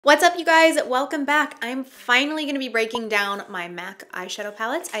What's up, you guys? Welcome back. I'm finally going to be breaking down my MAC eyeshadow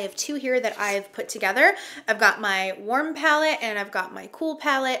palettes. I have two here that I've put together. I've got my warm palette and I've got my cool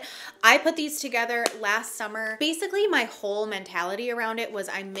palette. I put these together last summer. Basically, my whole mentality around it was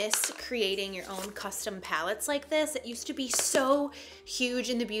I miss creating your own custom palettes like this. It used to be so huge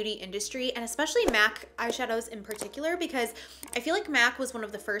in the beauty industry, and especially MAC eyeshadows in particular, because I feel like MAC was one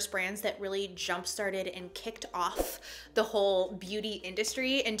of the first brands that really jump-started and kicked off the whole beauty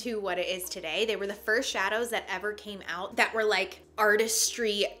industry into what it is today. They were the first shadows that ever came out that were like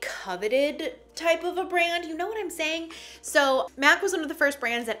artistry coveted type of a brand. You know what I'm saying? So MAC was one of the first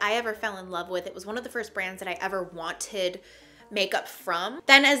brands that I ever fell in love with. It was one of the first brands that I ever wanted makeup from.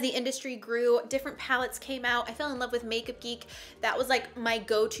 Then as the industry grew, different palettes came out. I fell in love with Makeup Geek. That was like my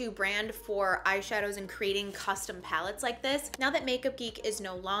go-to brand for eyeshadows and creating custom palettes like this. Now that Makeup Geek is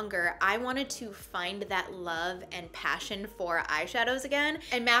no longer, I wanted to find that love and passion for eyeshadows again,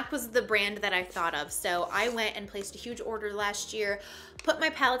 and MAC was the brand that I thought of. So I went and placed a huge order last year, put my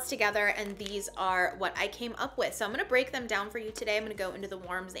palettes together, and these are what I came up with. So I'm gonna break them down for you today. I'm gonna go into the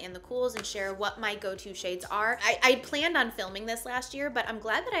warms and the cools and share what my go-to shades are. I planned on filming this last year, but I'm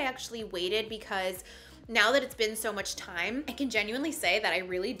glad that I actually waited, because now that it's been so much time, I can genuinely say that I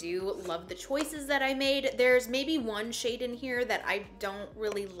really do love the choices that I made. There's maybe one shade in here that I don't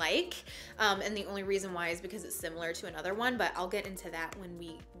really like, and the only reason why is because it's similar to another one, but I'll get into that when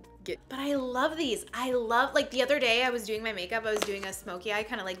we get. But I love these. I love, like the other day I was doing my makeup, I was doing a smoky eye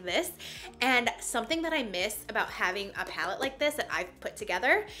kind of like this, and something that I miss about having a palette like this that I've put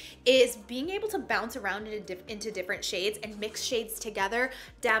together is being able to bounce around into different shades and mix shades together,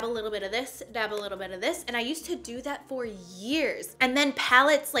 dab a little bit of this, dab a little bit of this, and I used to do that for years. And then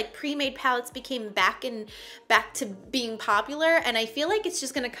palettes, like pre-made palettes, became back to being popular, and I feel like it's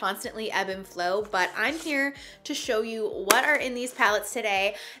just gonna constantly ebb and flow, but I'm here to show you what are in these palettes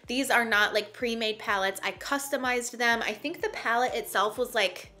today. These are not like pre-made palettes. I customized them. I think the palette itself was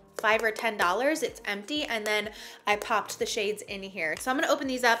like $5 or $10. It's empty, and then I popped the shades in here. So I'm gonna open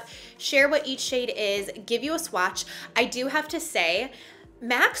these up, share what each shade is, give you a swatch. I do have to say,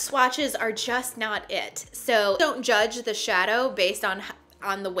 MAC swatches are just not it. So don't judge the shadow based on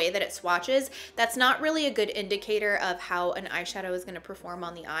the way that it swatches. That's not really a good indicator of how an eyeshadow is going to perform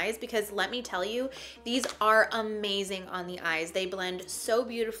on the eyes, because let me tell you, these are amazing on the eyes. They blend so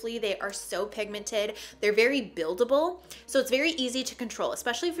beautifully. They are so pigmented. They're very buildable, so it's very easy to control,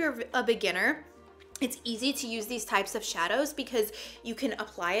 especially if you're a beginner. It's easy to use these types of shadows because you can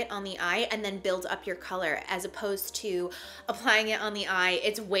apply it on the eye and then build up your color, as opposed to applying it on the eye.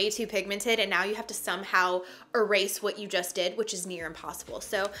 It's way too pigmented, and now you have to somehow erase what you just did, which is near impossible.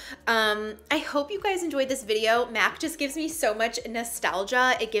 So I hope you guys enjoyed this video. MAC just gives me so much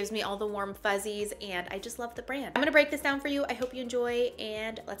nostalgia. It gives me all the warm fuzzies, and I just love the brand. I'm gonna break this down for you. I hope you enjoy,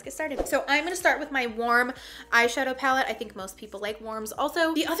 and let's get started. So I'm gonna start with my warm eyeshadow palette. I think most people like warms.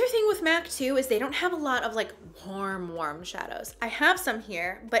 Also, the other thing with MAC too is they don't have a lot of like warm shadows. I have some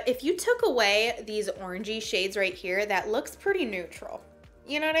here, but if you took away these orangey shades right here, that looks pretty neutral.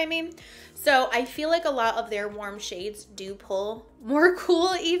 You know what I mean? So I feel like a lot of their warm shades do pull more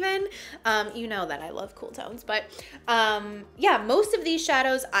cool even. You know that I love cool tones, but yeah, most of these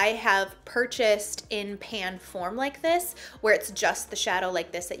shadows I have purchased in pan form like this, where it's just the shadow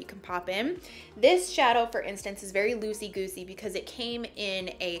like this that you can pop in. This shadow, for instance, is very loosey-goosey because it came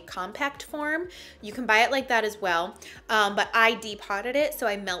in a compact form. You can buy it like that as well, but I depotted it, so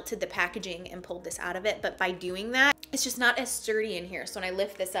I melted the packaging and pulled this out of it. But by doing that, it's just not as sturdy in here. So when I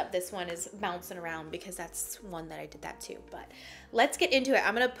lift this up, this one is bouncing around, because that's one that I did that too. But let's get into it.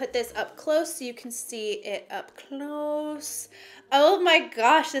 I'm gonna put this up close so you can see it up close. Oh my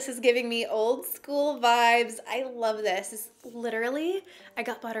gosh, this is giving me old school vibes. I love this. It's literally, I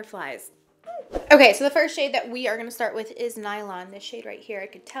got butterflies. Okay, so the first shade that we are going to start with is Nylon. This shade right here, I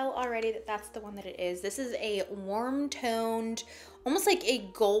could tell already that that's the one that it is. This is a warm toned, almost like a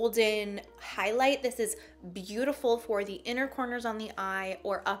golden highlight. This is beautiful for the inner corners on the eye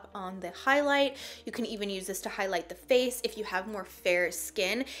or up on the highlight. You can even use this to highlight the face if you have more fair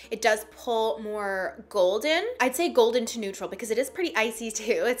skin. It does pull more golden. I'd say golden to neutral, because it is pretty icy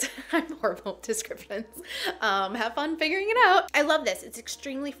too. I'm horrible at descriptions. Have fun figuring it out. I love this. It's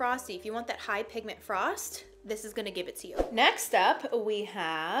extremely frosty. If you want that high pigment frost, this is gonna give it to you. Next up, we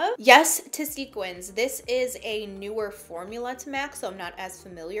have Yes to Sequins. This is a newer formula to MAC, so I'm not as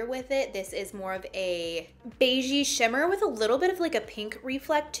familiar with it. This is more of a beigey shimmer with a little bit of like a pink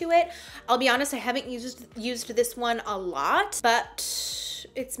reflect to it. I'll be honest, I haven't used this one a lot, but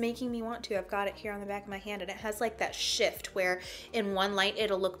it's making me want to. I've got it here on the back of my hand, and it has like that shift where in one light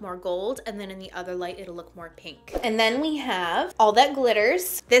it'll look more gold, and then in the other light it'll look more pink. And then we have All That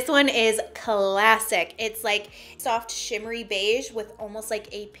Glitters. This one is classic. It's like soft shimmery beige with almost like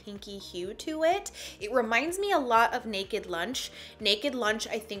a pinky hue to it. It reminds me a lot of Naked Lunch. Naked Lunch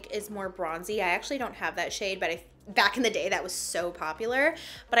I think is more bronzy. I actually don't have that shade, but back in the day that was so popular,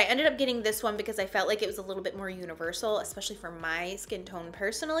 but I ended up getting this one because I felt like it was a little bit more universal, especially for my skin tone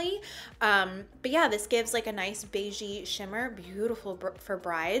personally. But yeah, this gives like a nice beigey shimmer, beautiful for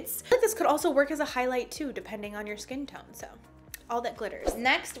brides. I feel like this could also work as a highlight too, depending on your skin tone. So All That Glitters.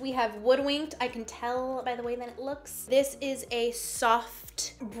 Next we have Woodwinked. I can tell by the way that it looks. This is a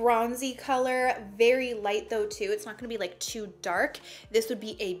soft bronzy color, very light though too. It's not gonna be like too dark. This would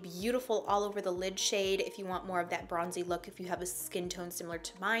be a beautiful all over the lid shade if you want more of that bronzy look, if you have a skin tone similar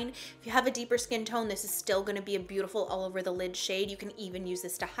to mine. If you have a deeper skin tone, this is still gonna be a beautiful all over the lid shade. You can even use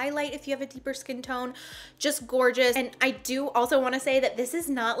this to highlight if you have a deeper skin tone. Just gorgeous. And I do also wanna say that this is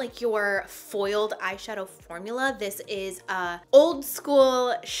not like your foiled eyeshadow formula. This is a old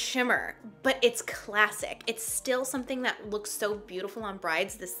school shimmer, but it's classic. It's still something that looks so beautiful on brides.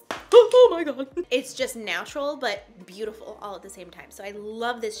 Oh my god. It's just natural, but beautiful all at the same time. So I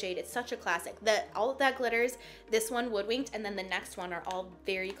love this shade. It's such a classic. All of That Glitters, this one Woodwinked, and then the next one are all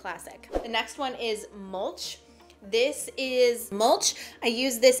very classic. The next one is Mulch. This is Mulch. I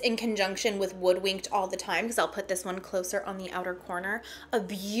use this in conjunction with Woodwinked all the time because I'll put this one closer on the outer corner. A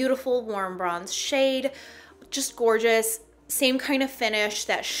beautiful warm bronze shade, just gorgeous. Same kind of finish,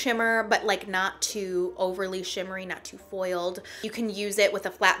 that shimmer, but like not too overly shimmery, not too foiled. You can use it with a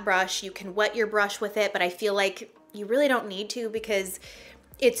flat brush. You can wet your brush with it, but I feel like you really don't need to because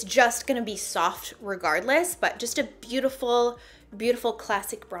it's just gonna be soft regardless, but just a beautiful, beautiful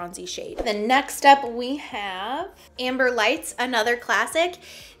classic bronzy shade. Then next up we have Amber Lights, another classic.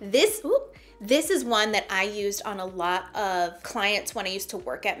 This is one that I used on a lot of clients when I used to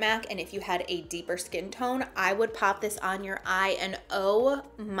work at MAC, and if you had a deeper skin tone, I would pop this on your eye and oh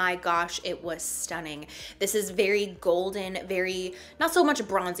my gosh, it was stunning. This is very golden, very, not so much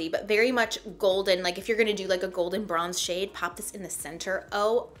bronzy, but very much golden. Like if you're gonna do like a golden bronze shade, pop this in the center.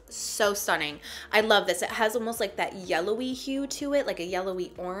 Oh, so stunning. I love this. It has almost like that yellowy hue to it, like a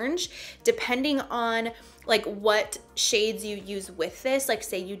yellowy orange. Depending on like what shades you use with this, like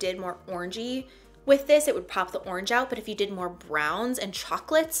say you did more orangey with this, it would pop the orange out, but if you did more browns and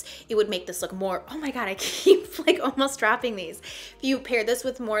chocolates, it would make this look more, oh my god, I keep like almost dropping these. If you pair this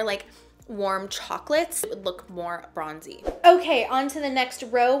with more like warm chocolates, it would look more bronzy. Okay, on to the next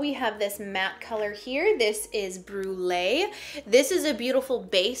row. We have this matte color here. This is Brulee. This is a beautiful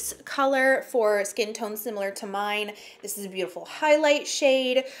base color for skin tones similar to mine. This is a beautiful highlight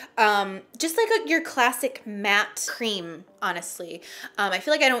shade. Just like your classic matte cream, honestly. I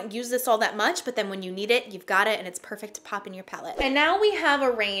feel like I don't use this all that much, but then when you need it, you've got it and it's perfect to pop in your palette. And now we have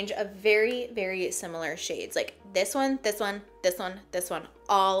a range of very, very similar shades. Like this one, this one, this one, this one,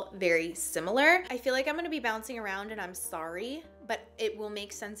 all very similar. I feel like I'm gonna be bouncing around and I'm sorry, but it will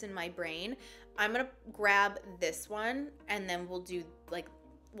make sense in my brain. I'm gonna grab this one and then we'll do like,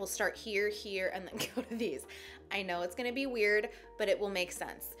 we'll start here, and then go to these. I know it's gonna be weird, but it will make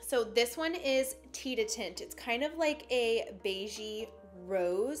sense. So this one is Tea to Tint. It's kind of like a beigey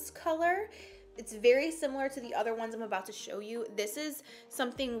rose color. It's very similar to the other ones I'm about to show you. This is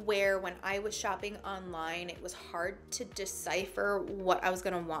something where when I was shopping online, it was hard to decipher what I was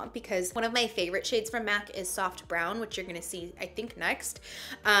gonna want because one of my favorite shades from MAC is Soft Brown, which you're gonna see, I think, next.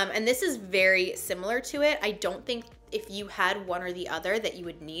 And this is very similar to it. I don't think if you had one or the other that you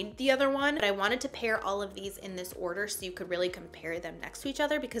would need the other one, but I wanted to pair all of these in this order so you could really compare them next to each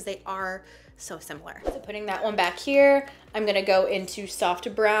other because they are so similar. So putting that one back here, I'm gonna go into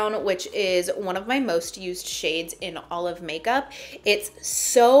Soft Brown, which is one of my most used shades in all of makeup. It's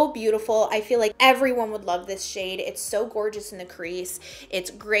so beautiful. I feel like everyone would love this shade. It's so gorgeous in the crease. It's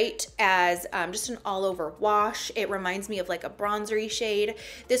great as just an all over wash. It reminds me of like a bronzery shade.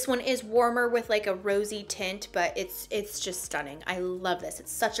 This one is warmer with like a rosy tint, but it's just stunning. I love this.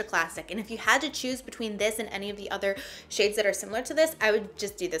 It's such a classic. And if you had to choose between this and any of the other shades that are similar to this, I would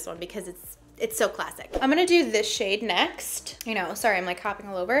just do this one because it's so classic. I'm gonna do this shade next. I know, sorry, I'm like hopping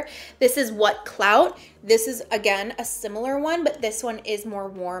all over. This is What Clout. This is, again, a similar one, but this one is more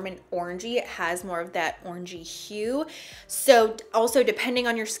warm and orangey. It has more of that orangey hue. So also depending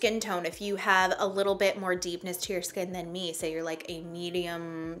on your skin tone, if you have a little bit more deepness to your skin than me, say you're like a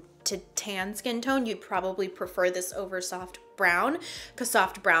medium to tan skin tone, you'd probably prefer this over Soft brown, because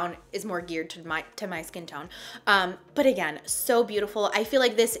soft brown is more geared to my skin tone. But again, so beautiful. I feel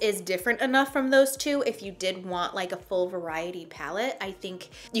like this is different enough from those two. If you did want like a full variety palette, I think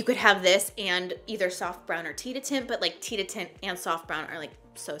you could have this and either soft brown or tea to tint, but like tea to tint and soft brown are like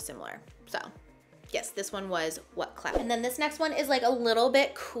so similar. So yes, this one was What Cloud. And then this next one is like a little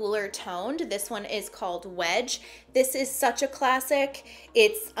bit cooler toned. This one is called Wedge. This is such a classic.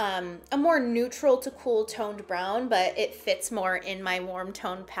 It's a more neutral to cool toned brown, but it fits more in my warm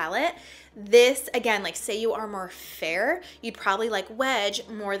tone palette. This, again, like say you are more fair, you'd probably like Wedge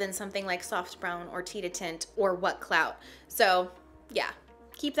more than something like soft brown or tea to tint or What Cloud. So yeah,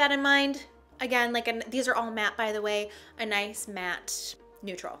 keep that in mind. Again, like these are all matte, by the way, a nice matte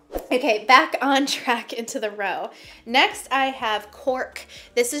neutral. Okay, back on track into the row. Next, I have Cork.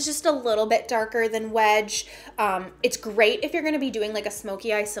 This is just a little bit darker than Wedge. It's great if you're gonna be doing like a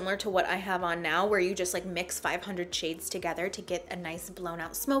smoky eye similar to what I have on now, where you just like mix 500 shades together to get a nice blown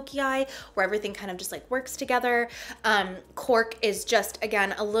out smoky eye, where everything kind of just like works together. Cork is just,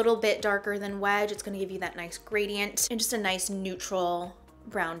 again, a little bit darker than Wedge. It's gonna give you that nice gradient and just a nice neutral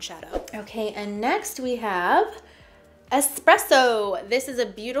brown shadow. Okay, and next we have Espresso. This is a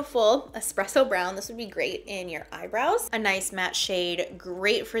beautiful espresso brown. This would be great in your eyebrows. A nice matte shade,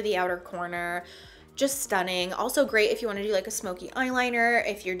 great for the outer corner, just stunning. Also great if you want to do like a smoky eyeliner,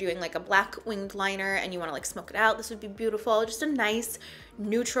 if you're doing like a black winged liner and you want to like smoke it out, this would be beautiful. Just a nice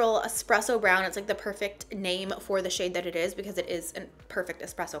neutral espresso brown. It's like the perfect name for the shade that it is, because it is a perfect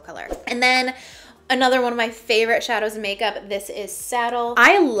espresso color. And then another one of my favorite shadows in makeup, this is Saddle.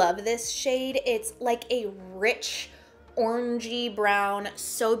 I love this shade. It's like a rich orangey brown,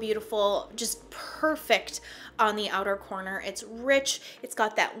 so beautiful, just perfect on the outer corner. It's rich, it's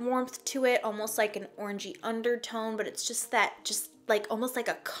got that warmth to it, almost like an orangey undertone, but it's just that, just like almost like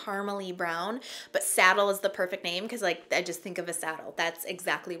a caramely brown. But Saddle is the perfect name because like I just think of a saddle. That's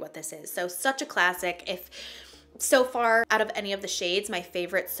exactly what this is. So such a classic. If so far out of any of the shades, my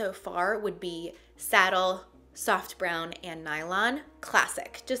favorite so far would be Saddle, soft brown, and Nylon.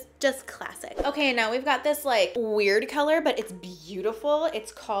 Classic, just classic. Okay, now we've got this like weird color, but it's beautiful.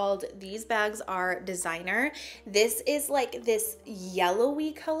 It's called, these bags are Designer. This is like this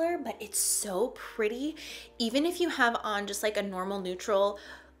yellowy color, but it's so pretty. Even if you have on just like a normal neutral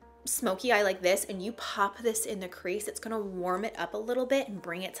smoky eye like this and you pop this in the crease, it's gonna warm it up a little bit and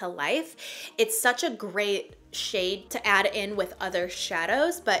bring it to life. It's such a great shade to add in with other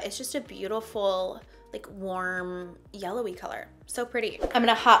shadows, but it's just a beautiful like warm yellowy color. So pretty. I'm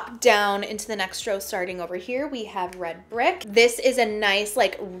gonna hop down into the next row. Starting over here, we have Red Brick. This is a nice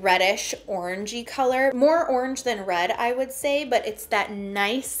like reddish orangey color, more orange than red I would say, but it's that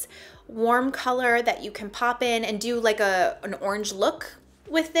nice warm color that you can pop in and do like an orange look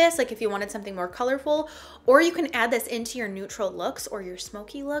with this, like if you wanted something more colorful, or you can add this into your neutral looks or your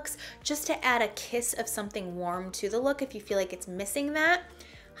smoky looks just to add a kiss of something warm to the look if you feel like it's missing that.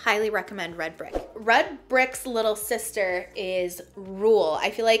 Highly recommend Red Brick. Red Brick's little sister is Rule.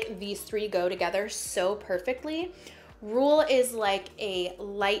 I feel like these three go together so perfectly. Rule is like a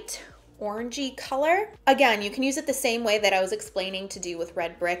light orangey color. Again, you can use it the same way that I was explaining to do with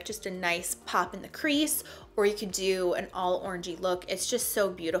Red Brick, just a nice pop in the crease, or you could do an all orangey look. It's just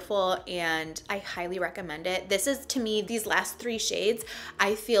so beautiful and I highly recommend it. This is, to me, these last three shades,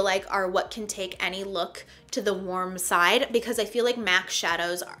 I feel like are what can take any look to the warm side, because I feel like MAC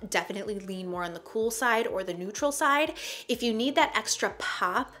shadows definitely lean more on the cool side or the neutral side. If you need that extra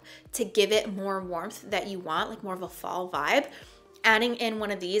pop to give it more warmth that you want, like more of a fall vibe, adding in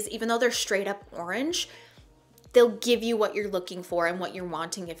one of these, even though they're straight up orange, they'll give you what you're looking for and what you're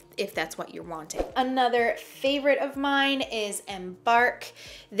wanting if that's what you're wanting. Another favorite of mine is Embark.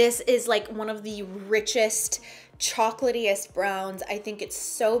 This is like one of the richest, chocolatiest browns. I think it's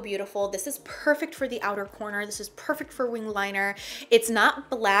so beautiful. This is perfect for the outer corner. This is perfect for wing liner. It's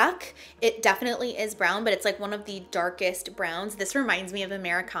not black. It definitely is brown, but it's like one of the darkest browns. This reminds me of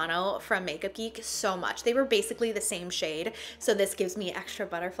Americano from Makeup Geek so much. They were basically the same shade, so this gives me extra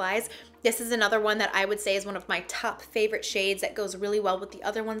butterflies. This is another one that I would say is one of my top favorite shades that goes really well with the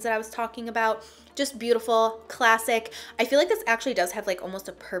other ones that I was talking about. Just beautiful, classic. I feel like this actually does have like almost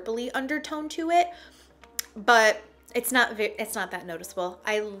a purpley undertone to it, but it's not that noticeable.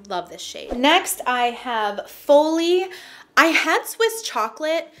 I love this shade. Next, I have Foley. I had Swiss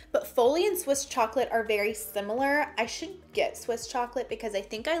Chocolate, but Foley and Swiss Chocolate are very similar. I should get Swiss Chocolate because I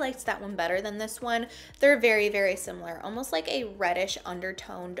think I liked that one better than this one. They're very, very similar. Almost like a reddish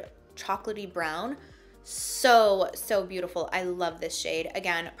undertoned chocolatey brown. So beautiful. I love this shade.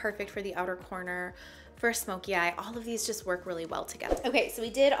 Again, perfect for the outer corner, for a smoky eye. All of these just work really well together. Okay, so we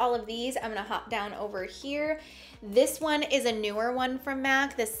did all of these. I'm gonna hop down over here. This one is a newer one from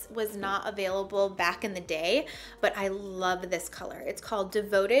MAC. This was not available back in the day, but I love this color. It's called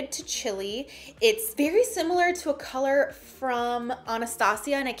Devoted to Chili. It's very similar to a color from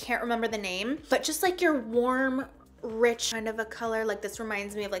Anastasia, and I can't remember the name, but just like your warm, rich kind of a color. Like this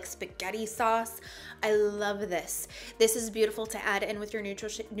reminds me of like spaghetti sauce. I love this. This is beautiful to add in with your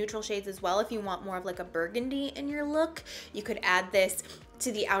neutral shades as well. If you want more of like a burgundy in your look, you could add this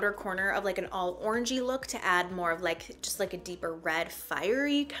to the outer corner of like an all orangey look to add more of like just like a deeper red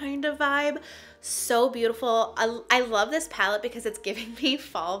fiery kind of vibe. So beautiful. I love this palette because it's giving me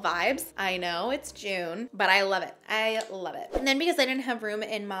fall vibes. I know it's June, but I love it. I love it. And then because I didn't have room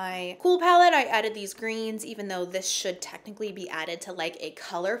in my cool palette, I added these greens, even though this should technically be added to like a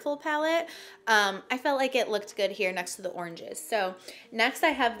colorful palette. I felt like it looked good here next to the oranges. So next I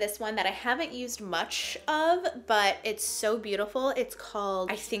have this one that I haven't used much of, but it's so beautiful. It's called,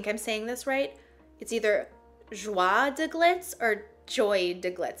 I think I'm saying this right, it's either Joie de Glitz or Joy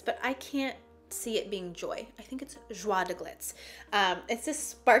de Glitz, but I can't see it being joy. I think it's Joie de Glitz. It's this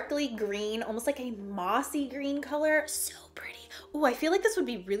sparkly green, almost like a mossy green color. So pretty. Oh, I feel like this would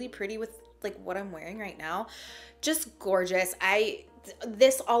be really pretty with like what I'm wearing right now. Just gorgeous.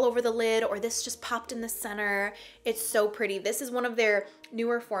 This all over the lid, or this just popped in the center. It's so pretty. This is one of their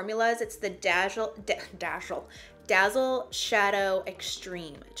newer formulas. It's the Dazzle Shadow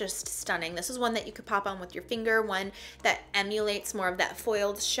Extreme. Just stunning. This is one that you could pop on with your finger, one that emulates more of that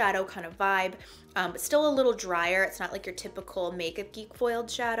foiled shadow kind of vibe, but still a little drier. It's not like your typical Makeup Geek foiled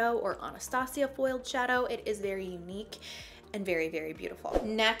shadow or Anastasia foiled shadow. It is very unique and very, very beautiful.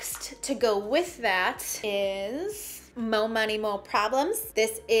 Next to go with that is Mo Money, Mo Problems.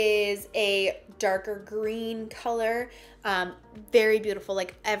 This is a darker green color. Very beautiful,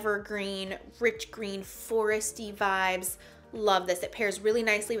 like evergreen, rich green, foresty vibes. Love this. It pairs really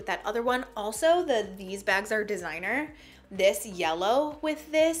nicely with that other one. Also, these bags are designer. This yellow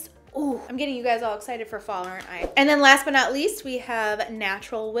with this. Ooh, I'm getting you guys all excited for fall, aren't I? And then last but not least, we have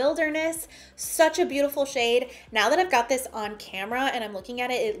Natural Wilderness. Such a beautiful shade. Now that I've got this on camera and I'm looking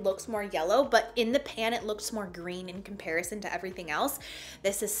at it, it looks more yellow, but in the pan, it looks more green in comparison to everything else.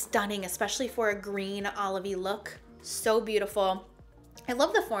 This is stunning, especially for a green olivey look. So beautiful. I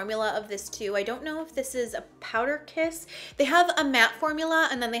love the formula of this too. I don't know if this is a powder kiss. They have a matte formula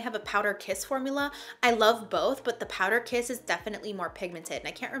and then they have a powder kiss formula. I love both, but the powder kiss is definitely more pigmented. And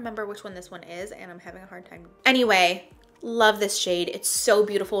I can't remember which one this one is, and I'm having a hard time. Anyway, love this shade. It's so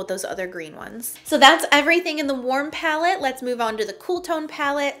beautiful with those other green ones. So that's everything in the warm palette. Let's move on to the cool tone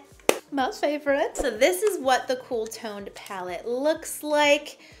palette. My favorite. So this is what the cool toned palette looks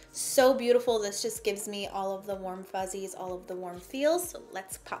like. So beautiful. This just gives me all of the warm fuzzies, all of the warm feels. So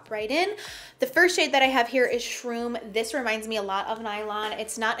let's pop right in. The first shade that I have here is Shroom. This reminds me a lot of Nylon.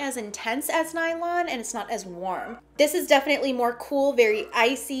 It's not as intense as Nylon and it's not as warm. This is definitely more cool, very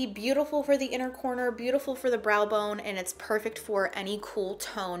icy, beautiful for the inner corner, beautiful for the brow bone, and it's perfect for any cool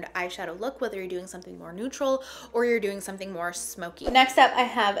toned eyeshadow look, whether you're doing something more neutral or you're doing something more smoky. Next up, I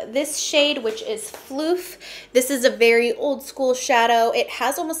have this shade, which is Floof. This is a very old school shadow. It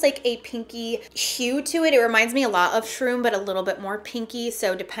has almost like a pinky hue to it. It reminds me a lot of Shroom, but a little bit more pinky.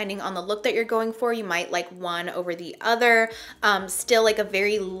 So depending on the look that you're going for, you might like one over the other. Still like a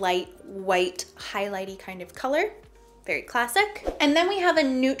very light white highlighty kind of color. Very classic. And then we have a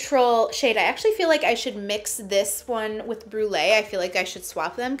neutral shade. I actually feel like I should mix this one with Brulee. I feel like I should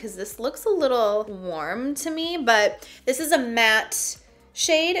swap them because this looks a little warm to me, but this is a matte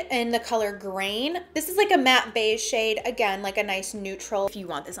shade in the color Grain. This is like a matte beige shade. Again, like a nice neutral. If you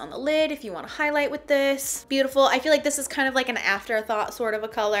want this on the lid, if you want to highlight with this, beautiful. I feel like this is kind of like an afterthought sort of a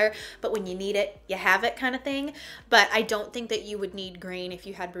color, but when you need it, you have it kind of thing. But I don't think that you would need Grain if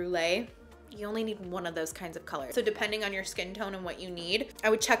you had Brulee. You only need one of those kinds of colors. So depending on your skin tone and what you need, I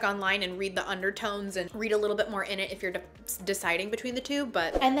would check online and read the undertones and read a little bit more in it if you're deciding between the two.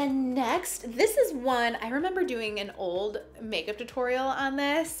 And then next, this is one, I remember doing an old makeup tutorial on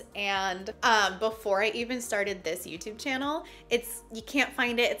this, and before I even started this YouTube channel, you can't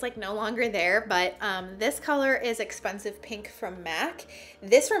find it, it's like no longer there, but this color is Expensive Pink from MAC.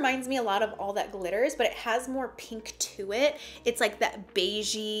 This reminds me a lot of All That Glitters, but it has more pink to it. It's like that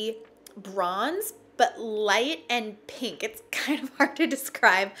beigey bronze, but light and pink. It's kind of hard to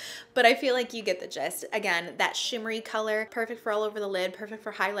describe, but I feel like you get the gist. Again, that shimmery color, perfect for all over the lid, perfect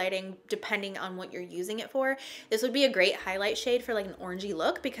for highlighting depending on what you're using it for. This would be a great highlight shade for like an orangey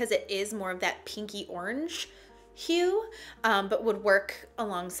look because it is more of that pinky orange hue, but would work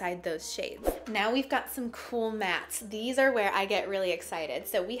alongside those shades. Now we've got some cool mattes. These are where I get really excited.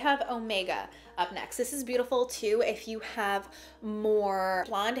 So we have Omega up next. This is beautiful too if you have more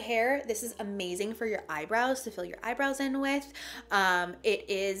blonde hair. This is amazing for your eyebrows, to fill your eyebrows in with. It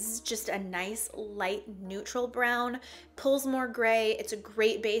is just a nice light neutral brown, pulls more gray. It's a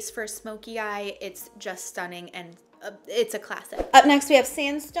great base for a smoky eye. It's just stunning, and it's a classic. Up next we have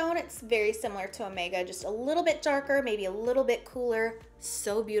Sandstone. It's very similar to Omega, just a little bit darker, maybe a little bit cooler.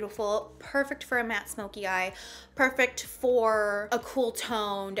 So beautiful, perfect for a matte smoky eye, perfect for a cool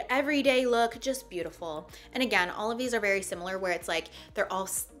toned everyday look, just beautiful. And again, all of these are very similar, where it's like they're all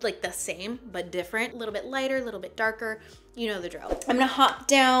like the same but different, a little bit lighter, a little bit darker, you know the drill. I'm gonna hop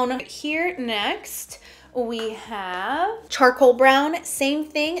down here next. We have Charcoal Brown, same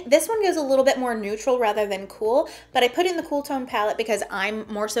thing. This one goes a little bit more neutral rather than cool, but I put in the cool tone palette because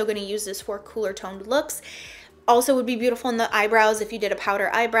I'm more so gonna use this for cooler toned looks. Also would be beautiful in the eyebrows if you did a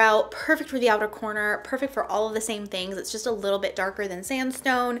powder eyebrow, perfect for the outer corner, perfect for all of the same things. It's just a little bit darker than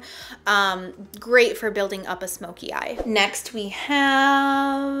Sandstone. Great for building up a smoky eye. Next we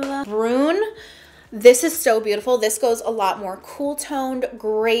have Brune. This is so beautiful. This goes a lot more cool toned,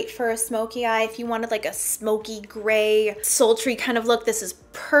 great for a smoky eye. If you wanted like a smoky gray, sultry kind of look, this is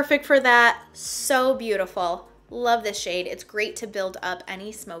perfect for that. So beautiful. Love this shade. It's great to build up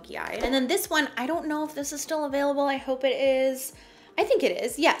any smoky eye. And then this one, I don't know if this is still available. I hope it is. I think it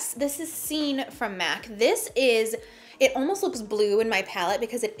is. Yes, this is Seen from MAC. It almost looks blue in my palette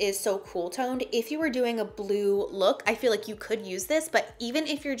because it is so cool toned. If you were doing a blue look, I feel like you could use this, but even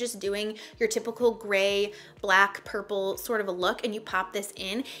if you're just doing your typical gray, black, purple sort of a look and you pop this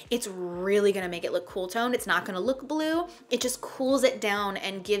in, it's really gonna make it look cool toned. It's not gonna look blue. It just cools it down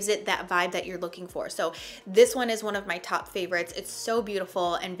and gives it that vibe that you're looking for. So this one is one of my top favorites. It's so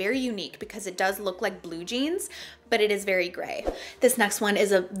beautiful and very unique because it does look like blue jeans, but it is very gray. This next one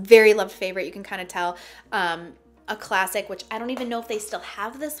is a very loved favorite. You can kind of tell. A classic, which I don't even know if they still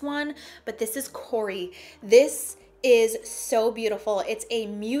have this one, but this is Quarry. This is so beautiful. It's a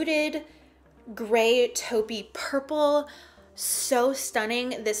muted gray taupey purple, so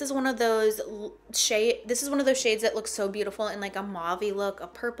stunning. This is one of those shades that looks so beautiful in like a mauve-y look, a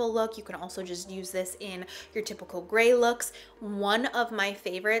purple look. You can also just use this in your typical gray looks. One of my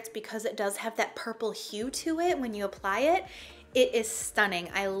favorites because it does have that purple hue to it when you apply it. It is stunning.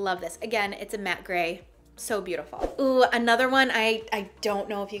 I love this. Again, it's a matte gray. So beautiful. Ooh, another one. I don't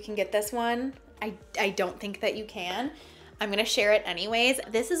know if you can get this one. I don't think that you can. I'm gonna share it anyways.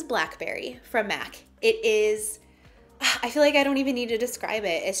 This is Blackberry from MAC. It is, I feel like I don't even need to describe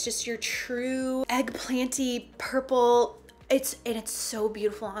it. It's just your true eggplanty purple. It's so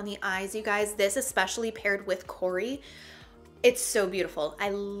beautiful on the eyes, you guys. This especially paired with Quarry. It's so beautiful. I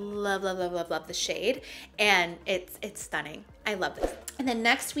love, love, love, love, love the shade, and it's stunning. I love this. And then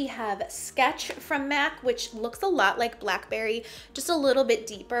next we have Sketch from MAC, which looks a lot like Blackberry, just a little bit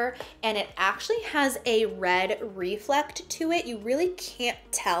deeper, and it actually has a red reflect to it. You really can't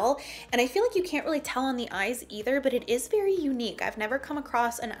tell, and I feel like you can't really tell on the eyes either, but it is very unique. I've never come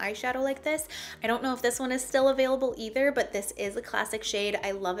across an eyeshadow like this. I don't know if this one is still available either, but this is a classic shade.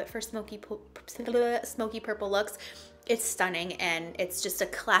 I love it for smoky purple looks. It's stunning, and it's just a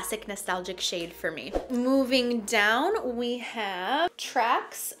classic nostalgic shade for me. Moving down, we have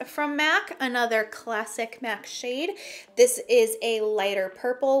Tracks from MAC, another classic MAC shade. This is a lighter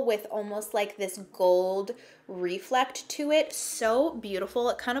purple with almost like this gold reflect to it. So beautiful.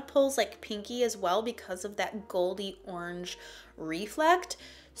 It kind of pulls like pinky as well because of that goldy orange reflect.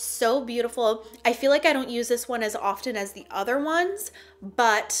 So beautiful. I feel like I don't use this one as often as the other ones,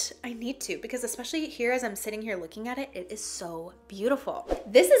 but I need to, because especially here as I'm sitting here looking at it, it is so beautiful.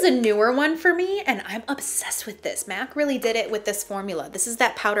 This is a newer one for me, and I'm obsessed with this. MAC really did it with this formula. This is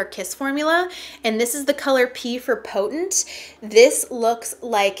that Powder Kiss formula, and this is the color P for Potent. This looks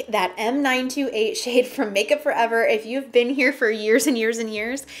like that M928 shade from Makeup Forever. If you've been here for years and years and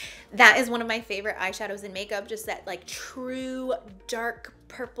years, that is one of my favorite eyeshadows in makeup, just that like true dark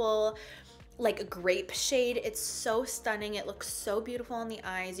purple, like a grape shade. It's so stunning. It looks so beautiful on the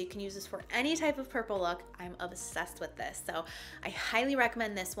eyes. You can use this for any type of purple look. I'm obsessed with this. So I highly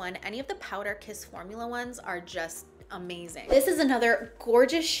recommend this one. Any of the Powder Kiss formula ones are just amazing. This is another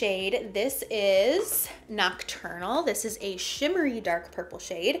gorgeous shade. This is Nocturnal. This is a shimmery dark purple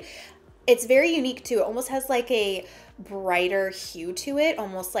shade. It's very unique too. It almost has like a brighter hue to it,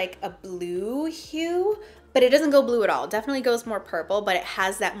 almost like a blue hue, but it doesn't go blue at all. It definitely goes more purple, but it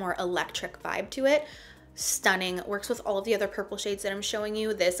has that more electric vibe to it. stunning. Works with all of the other purple shades that I'm showing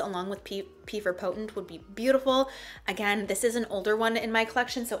you. This along with P for Potent would be beautiful. Again, this is an older one in my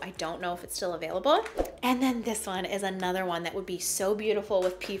collection, so I don't know if it's still available. And then this one is another one that would be so beautiful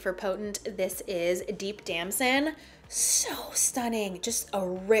with P for Potent. This is Deep Damson. So stunning. Just a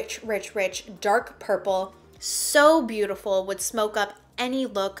rich, rich, rich dark purple. So beautiful. Would smoke up any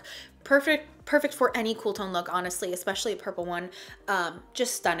look. Perfect for any cool tone look, honestly, especially a purple one.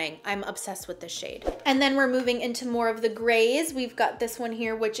 Just stunning. I'm obsessed with this shade. And then we're moving into more of the grays. We've got this one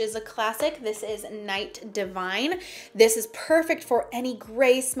here, which is a classic. This is Night Divine. This is perfect for any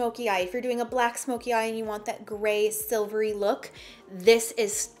gray smoky eye. If you're doing a black smoky eye and you want that gray silvery look, this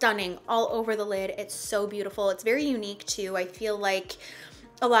is stunning all over the lid. It's so beautiful. It's very unique too. I feel like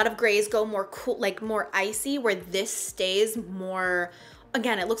a lot of grays go more cool, like more icy, where this stays more,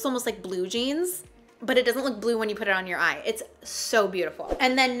 again, it looks almost like blue jeans, but it doesn't look blue when you put it on your eye. It's so beautiful.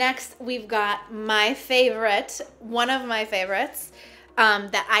 And then next we've got my favorite, one of my favorites,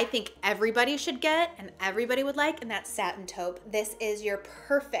 that I think everybody should get and everybody would like, and that's Satin Taupe. This is your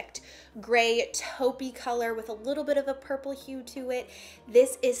perfect gray taupey color with a little bit of a purple hue to it.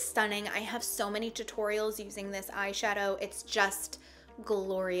 This is stunning. I have so many tutorials using this eyeshadow. It's just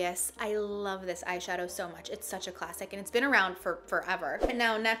glorious. I love this eyeshadow so much. It's such a classic and it's been around for forever. And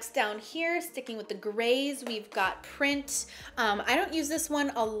now next down here, sticking with the grays, we've got Print. I don't use this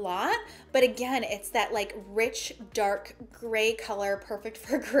one a lot, but again, it's that like rich, dark gray color, perfect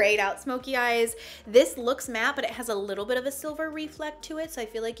for grayed out smoky eyes. This looks matte, but it has a little bit of a silver reflect to it. So I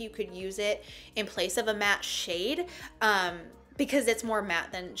feel like you could use it in place of a matte shade because it's more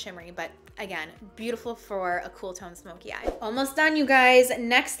matte than shimmery, but again, beautiful for a cool tone smoky eye. Almost done, you guys.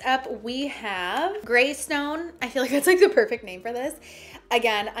 Next up, we have Gray Stone. I feel like that's like the perfect name for this.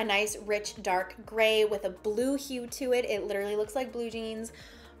 Again, a nice, rich, dark gray with a blue hue to it. It literally looks like blue jeans.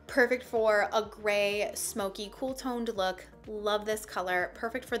 Perfect for a gray, smoky, cool toned look. Love this color.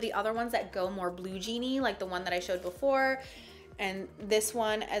 Perfect for the other ones that go more blue jeany, like the one that I showed before. And this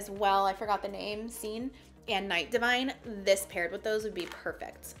one as well, I forgot the name, Scene, and Night Divine. This paired with those would be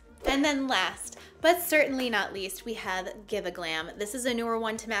perfect. And then last, but certainly not least, we have Give a Glam. This is a newer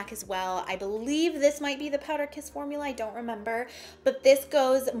one to MAC as well. I believe this might be the Powder Kiss formula. I don't remember. But this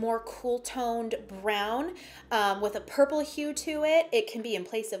goes more cool toned brown with a purple hue to it. It can be in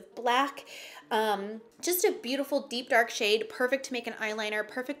place of black. Just a beautiful deep dark shade, perfect to make an eyeliner,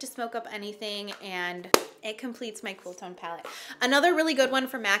 perfect to smoke up anything, and it completes my cool tone palette. Another really good one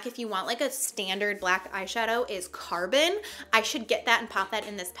for MAC if you want like a standard black eyeshadow is Carbon. I should get that and pop that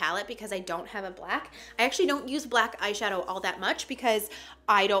in this palette because I don't have a black. I actually don't use black eyeshadow all that much because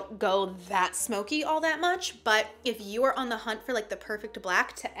I don't go that smoky all that much, but if you are on the hunt for like the perfect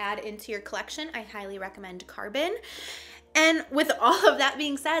black to add into your collection, I highly recommend Carbon. And with all of that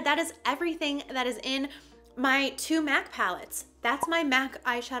being said, that is everything that is in my 2 MAC palettes. That's my MAC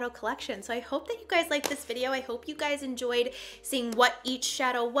eyeshadow collection. So I hope that you guys liked this video. I hope you guys enjoyed seeing what each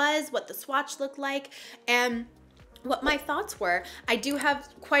shadow was, what the swatch looked like, and what my thoughts were. I do have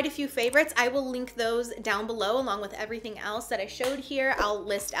quite a few favorites. I will link those down below along with everything else that I showed here. I'll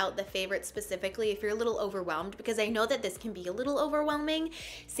list out the favorites specifically if you're a little overwhelmed, because I know that this can be a little overwhelming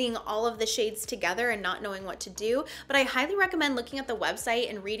seeing all of the shades together and not knowing what to do. But I highly recommend looking at the website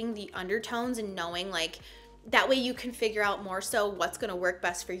and reading the undertones and knowing, like, that way you can figure out more so what's going to work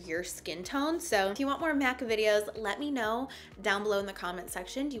best for your skin tone. So if you want more MAC videos, let me know down below in the comment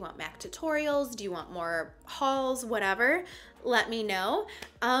section. Do you want MAC tutorials? Do you want more hauls? Whatever, let me know.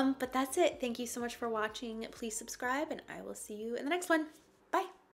 But that's it. Thank you so much for watching. Please subscribe and I will see you in the next one.